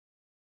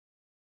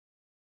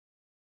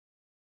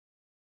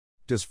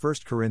Does 1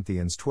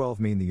 Corinthians 12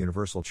 mean the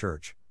universal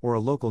church, or a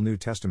local New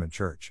Testament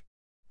church?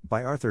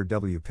 By Arthur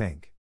W.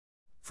 Pink.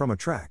 From a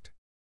tract.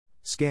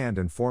 Scanned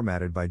and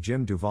formatted by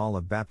Jim Duvall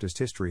of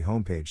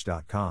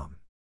BaptistHistoryHomepage.com.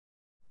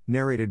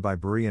 Narrated by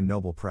Berean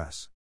Noble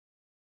Press.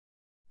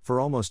 For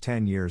almost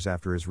 10 years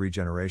after his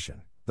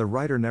regeneration, the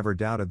writer never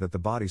doubted that the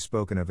body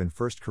spoken of in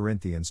 1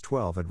 Corinthians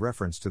 12 had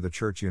reference to the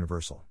Church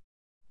Universal.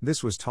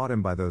 This was taught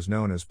him by those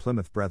known as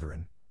Plymouth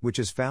Brethren, which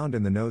is found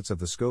in the notes of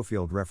the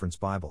Scofield Reference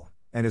Bible,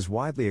 and is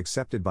widely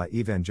accepted by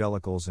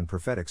evangelicals and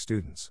prophetic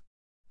students.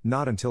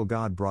 Not until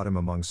God brought him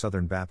among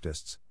Southern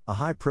Baptists, a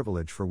high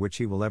privilege for which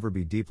he will ever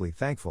be deeply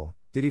thankful,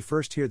 did he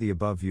first hear the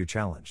above view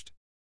challenged.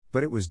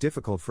 But it was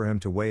difficult for him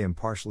to weigh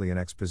impartially an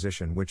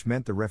exposition which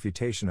meant the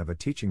refutation of a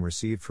teaching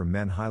received from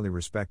men highly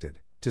respected,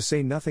 to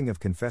say nothing of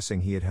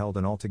confessing he had held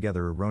an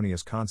altogether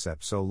erroneous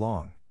concept so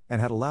long,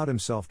 and had allowed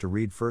himself to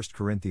read 1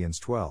 Corinthians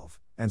 12,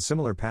 and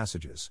similar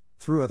passages,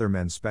 through other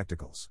men's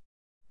spectacles.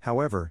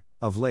 However,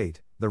 of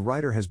late, the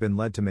writer has been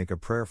led to make a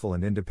prayerful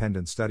and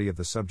independent study of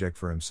the subject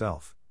for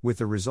himself, with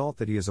the result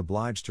that he is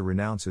obliged to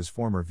renounce his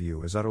former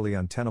view as utterly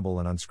untenable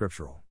and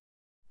unscriptural.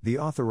 The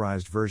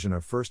authorized version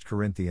of 1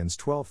 Corinthians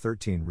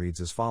 12:13 reads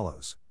as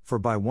follows, "For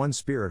by one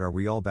Spirit are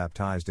we all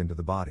baptized into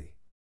the body."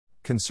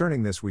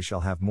 Concerning this we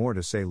shall have more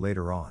to say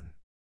later on.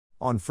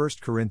 On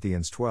 1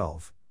 Corinthians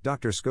 12,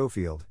 Dr.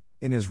 Scofield,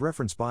 in his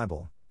Reference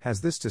Bible,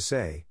 has this to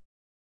say,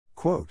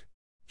 quote,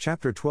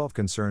 Chapter 12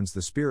 concerns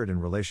the Spirit in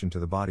relation to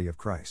the body of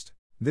Christ.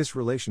 This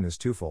relation is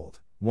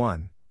twofold.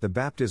 1. The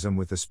baptism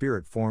with the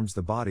Spirit forms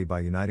the body by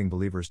uniting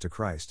believers to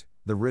Christ,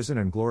 the risen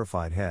and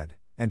glorified head,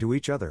 and to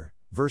each other,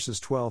 verses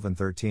 12 and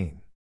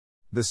 13.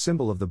 The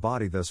symbol of the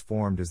body thus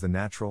formed is the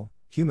natural,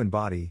 human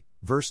body,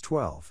 verse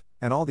 12,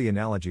 and all the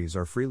analogies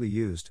are freely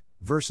used,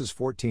 verses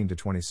 14 to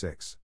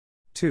 26.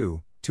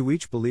 2. To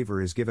each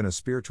believer is given a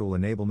spiritual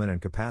enablement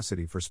and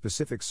capacity for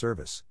specific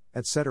service,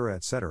 etc.,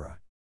 etc.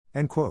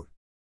 End quote.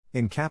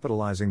 In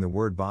capitalizing the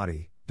word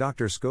body,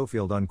 Dr.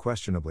 Scofield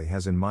unquestionably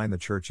has in mind the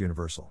Church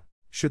Universal.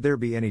 Should there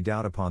be any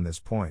doubt upon this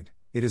point,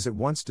 it is at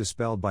once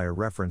dispelled by a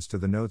reference to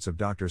the notes of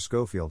Dr.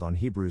 Scofield on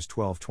Hebrews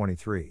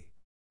 12:23.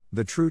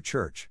 The true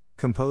church,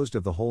 composed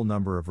of the whole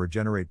number of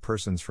regenerate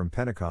persons from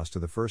Pentecost to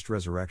the first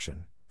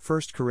resurrection,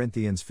 1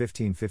 Corinthians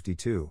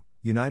 15:52,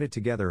 united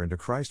together into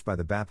Christ by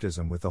the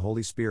baptism with the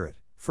Holy Spirit,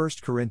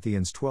 1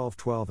 Corinthians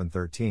 12:12 and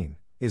 13,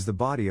 is the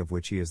body of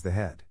which he is the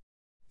head.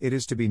 It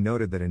is to be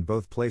noted that in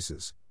both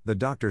places, the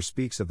doctor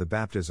speaks of the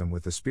baptism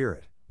with the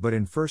Spirit, but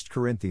in 1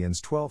 Corinthians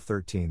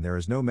 12:13 there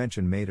is no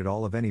mention made at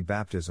all of any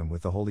baptism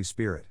with the Holy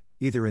Spirit,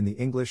 either in the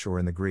English or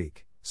in the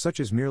Greek, such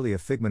as merely a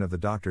figment of the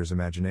doctor's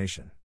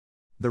imagination.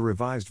 The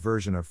revised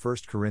version of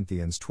 1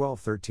 Corinthians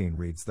 12:13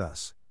 reads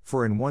thus,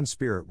 "For in one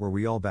Spirit were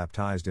we all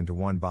baptized into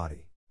one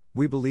body."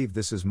 We believe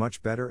this is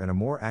much better and a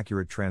more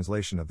accurate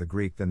translation of the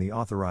Greek than the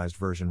authorized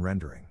version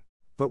rendering.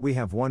 But we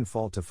have one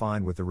fault to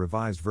find with the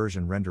revised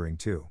version rendering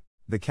too.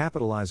 The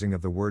capitalizing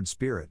of the word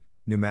Spirit,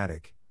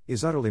 pneumatic,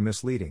 is utterly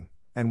misleading,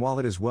 and while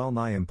it is well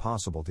nigh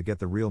impossible to get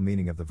the real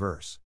meaning of the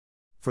verse.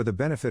 For the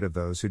benefit of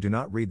those who do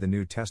not read the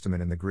New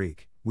Testament in the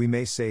Greek, we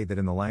may say that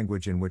in the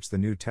language in which the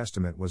New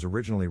Testament was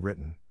originally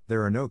written,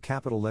 there are no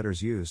capital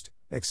letters used,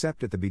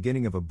 except at the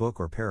beginning of a book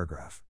or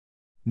paragraph.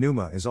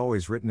 Pneuma is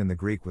always written in the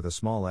Greek with a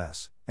small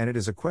s, and it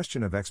is a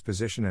question of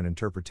exposition and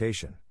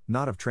interpretation,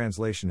 not of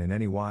translation in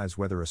any wise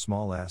whether a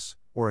small s,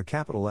 or a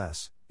capital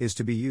S, is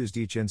to be used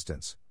each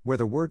instance, where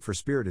the word for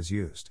Spirit is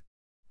used.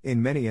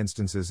 In many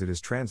instances it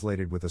is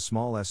translated with a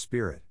small s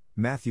Spirit,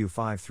 Matthew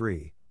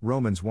 5:3,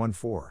 Romans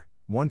 1:4,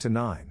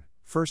 1-9,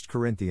 1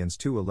 Corinthians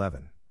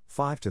 2:11,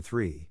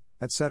 5-3,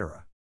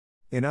 etc.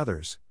 In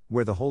others,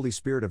 where the Holy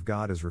Spirit of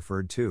God is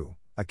referred to,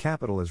 a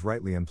capital is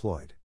rightly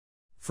employed.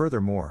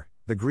 Furthermore,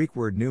 the Greek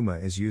word pneuma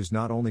is used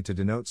not only to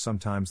denote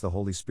sometimes the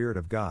Holy Spirit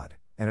of God,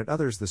 and at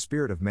others the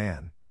spirit of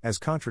man, as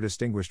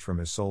contradistinguished from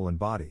his soul and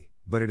body,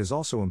 but it is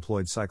also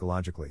employed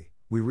psychologically.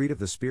 We read of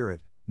the Spirit,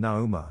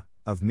 pneuma,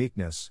 of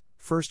meekness,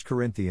 1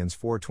 Corinthians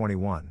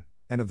 4:21,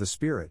 and of the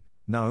Spirit,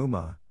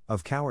 pneuma,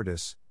 of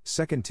cowardice,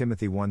 2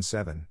 Timothy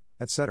 1:7,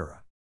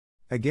 etc.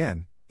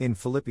 Again, in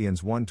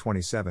Philippians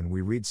 1:27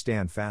 we read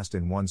stand fast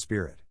in one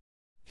Spirit.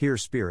 Here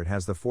Spirit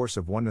has the force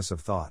of oneness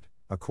of thought,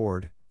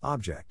 accord,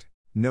 object.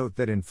 Note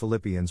that in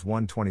Philippians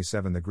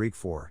 1:27 the Greek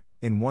for,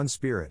 in one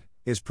Spirit,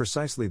 is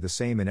precisely the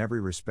same in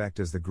every respect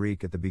as the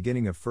Greek at the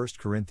beginning of 1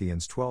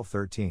 Corinthians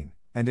 12:13,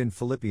 and in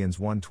Philippians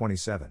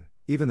 1:27,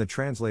 even the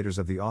translators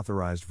of the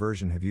authorized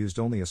version have used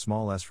only a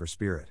small s for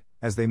Spirit,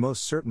 as they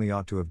most certainly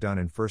ought to have done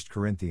in 1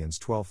 Corinthians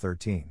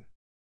 12:13.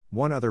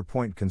 One other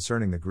point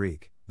concerning the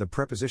Greek, the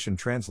preposition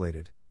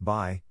translated,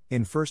 by,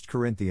 in 1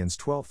 Corinthians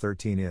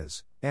 12:13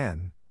 is,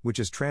 en, which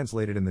is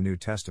translated in the New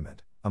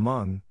Testament,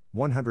 among,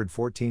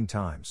 114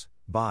 times,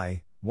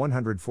 by,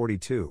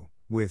 142,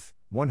 with,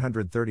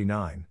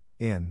 139,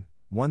 in,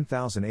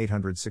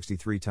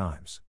 1863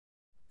 times.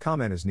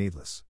 Comment is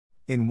needless.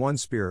 In one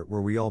Spirit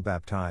were we all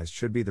baptized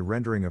should be the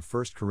rendering of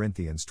 1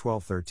 Corinthians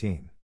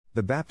 12:13.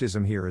 The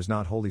baptism here is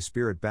not Holy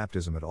Spirit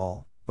baptism at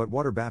all, but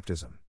water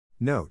baptism.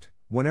 Note,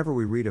 Whenever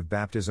we read of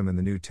baptism in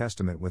the New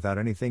Testament without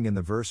anything in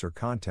the verse or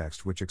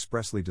context which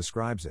expressly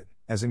describes it,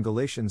 as in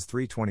Galatians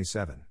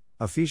 3:27,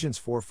 Ephesians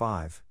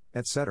 4:5,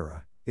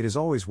 etc., it is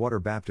always water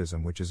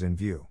baptism which is in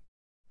view.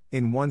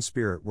 In one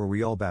Spirit were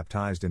we all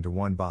baptized into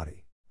one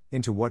body.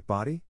 Into what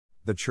body?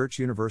 The Church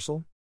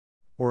Universal?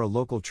 Or a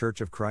local Church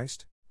of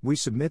Christ? We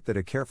submit that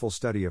a careful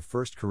study of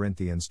 1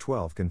 Corinthians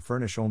 12 can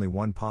furnish only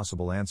one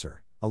possible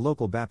answer: a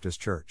local Baptist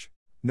church.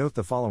 Note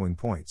the following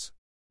points.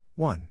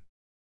 1.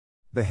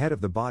 The head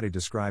of the body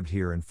described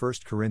here in 1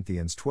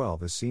 Corinthians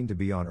 12 is seen to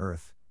be on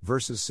earth,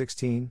 verses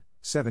 16,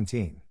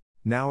 17.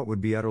 Now it would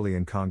be utterly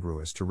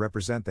incongruous to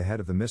represent the head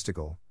of the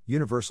mystical,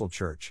 universal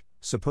church,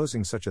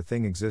 supposing such a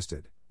thing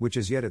existed, which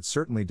as yet it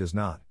certainly does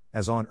not,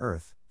 as on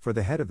earth, for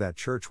the head of that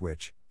church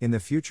which, in the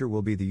future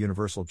will be the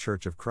universal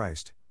church of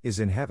Christ, is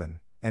in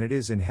heaven, and it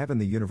is in heaven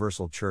the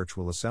universal church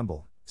will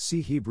assemble, see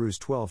Hebrews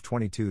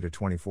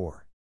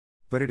 12:22-24.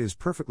 But it is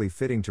perfectly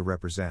fitting to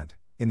represent,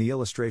 in the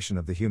illustration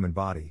of the human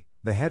body,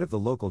 the head of the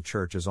local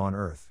church is on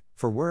earth,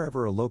 for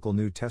wherever a local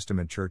New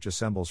Testament church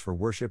assembles for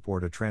worship or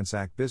to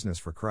transact business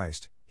for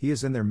Christ, he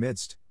is in their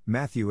midst,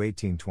 Matthew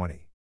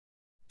 18:20.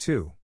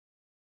 2.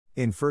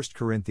 In 1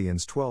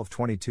 Corinthians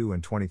 12:22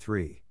 and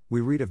 23,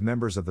 we read of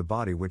members of the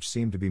body which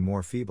seem to be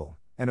more feeble,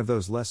 and of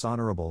those less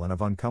honorable and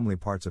of uncomely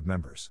parts of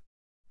members.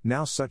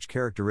 Now such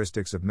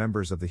characteristics of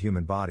members of the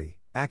human body,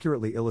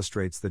 accurately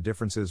illustrates the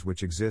differences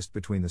which exist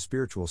between the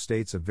spiritual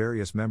states of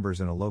various members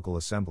in a local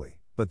assembly,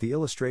 but the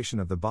illustration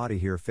of the body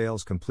here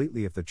fails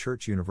completely if the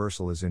Church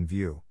Universal is in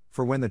view,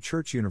 for when the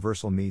Church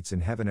Universal meets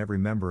in heaven every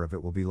member of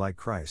it will be like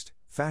Christ,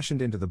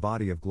 fashioned into the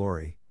body of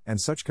glory, and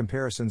such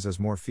comparisons as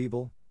more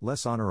feeble,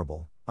 less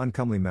honorable,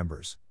 uncomely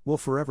members, will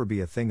forever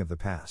be a thing of the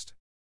past.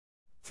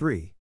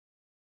 3.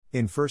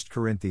 In 1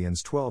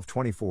 Corinthians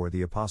 12:24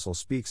 the Apostle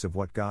speaks of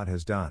what God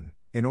has done,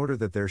 in order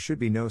that there should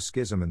be no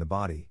schism in the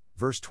body,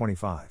 verse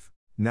 25.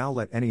 Now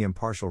let any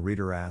impartial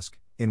reader ask,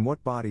 in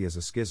what body is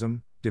a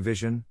schism,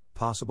 division,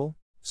 possible?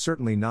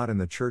 Certainly not in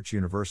the Church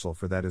Universal,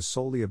 for that is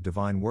solely of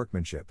divine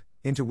workmanship,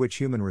 into which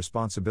human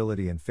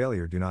responsibility and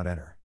failure do not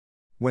enter.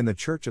 When the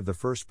church of the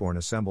firstborn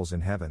assembles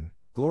in heaven,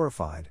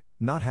 glorified,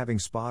 not having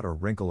spot or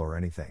wrinkle or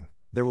anything,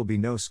 there will be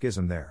no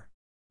schism there.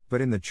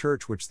 But in the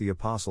church which the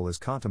Apostle is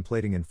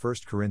contemplating in 1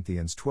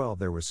 Corinthians 12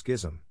 there was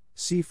schism,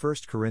 see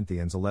 1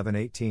 Corinthians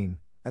 11:18,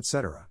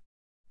 etc.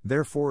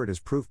 Therefore it is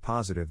proof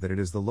positive that it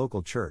is the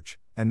local church,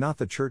 and not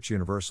the Church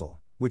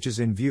Universal, which is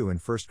in view in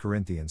 1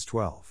 Corinthians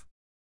 12.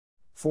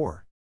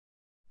 4.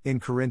 In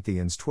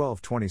Corinthians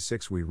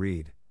 12:26 we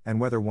read,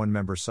 and whether one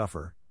member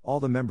suffer, all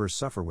the members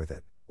suffer with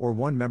it, or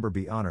one member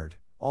be honored,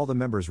 all the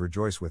members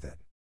rejoice with it.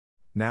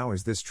 Now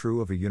is this true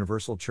of a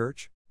universal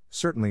church?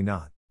 Certainly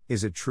not.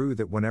 Is it true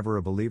that whenever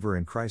a believer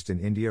in Christ in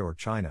India or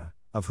China,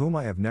 of whom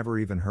I have never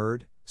even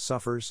heard,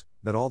 suffers,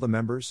 that all the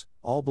members,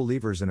 all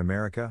believers in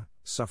America,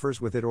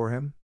 suffers with it or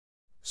him?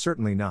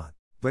 Certainly not,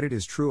 but it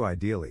is true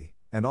ideally,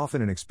 and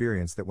often in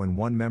experience, that when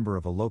one member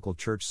of a local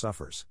church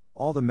suffers,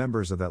 all the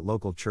members of that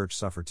local church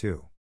suffer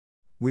too.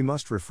 We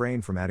must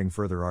refrain from adding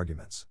further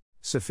arguments.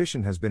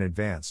 Sufficient has been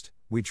advanced,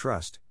 we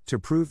trust, to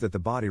prove that the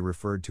body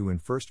referred to in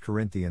 1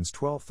 Corinthians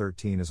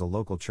 12:13 is a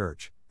local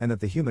church, and that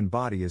the human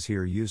body is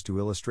here used to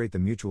illustrate the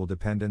mutual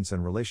dependence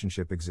and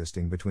relationship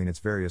existing between its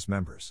various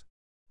members.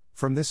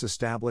 From this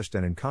established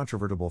and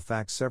incontrovertible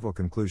fact several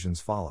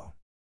conclusions follow.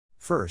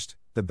 First,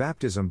 the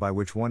baptism by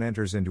which one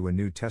enters into a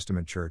New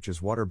Testament church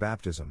is water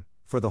baptism,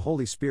 for the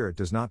Holy Spirit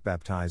does not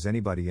baptize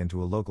anybody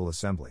into a local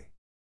assembly.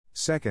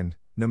 Second,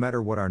 no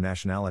matter what our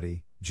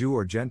nationality, Jew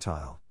or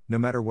Gentile, no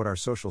matter what our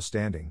social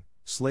standing,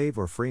 slave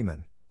or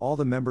freeman, all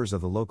the members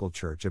of the local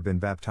church have been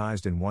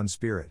baptized in one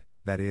Spirit,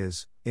 that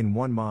is, in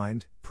one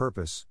mind,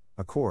 purpose,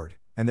 accord,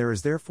 and there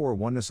is therefore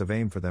oneness of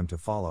aim for them to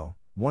follow,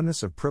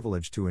 oneness of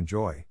privilege to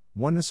enjoy,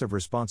 oneness of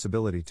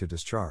responsibility to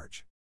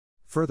discharge.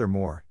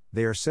 Furthermore,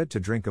 they are said to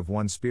drink of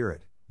one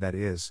Spirit, that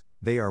is,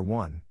 they are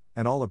one,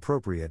 and all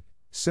appropriate,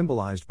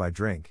 symbolized by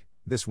drink,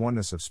 this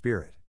oneness of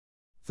spirit.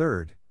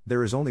 Third,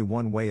 there is only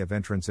one way of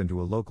entrance into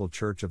a local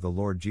church of the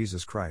Lord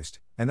Jesus Christ,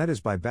 and that is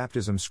by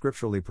baptism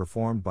scripturally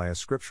performed by a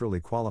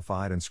scripturally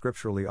qualified and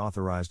scripturally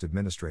authorized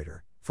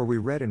administrator, for we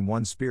read in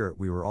one Spirit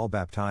we were all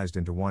baptized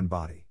into one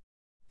body.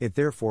 It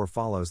therefore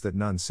follows that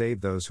none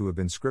save those who have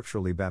been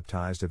scripturally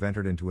baptized have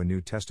entered into a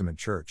New Testament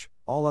church,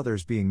 all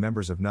others being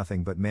members of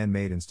nothing but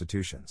man-made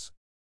institutions.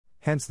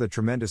 Hence the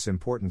tremendous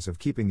importance of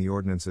keeping the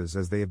ordinances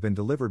as they have been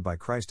delivered by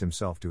Christ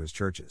himself to his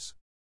churches.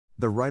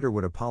 The writer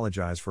would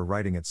apologize for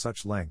writing at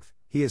such length.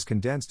 He has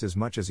condensed as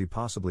much as he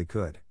possibly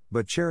could,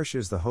 but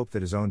cherishes the hope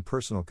that his own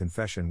personal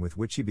confession with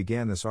which he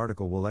began this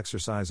article will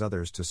exercise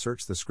others to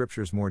search the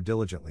Scriptures more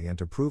diligently and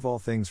to prove all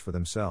things for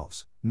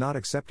themselves, not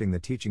accepting the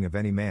teaching of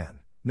any man,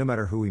 no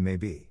matter who he may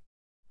be.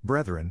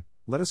 Brethren,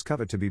 let us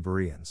covet to be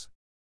Bereans.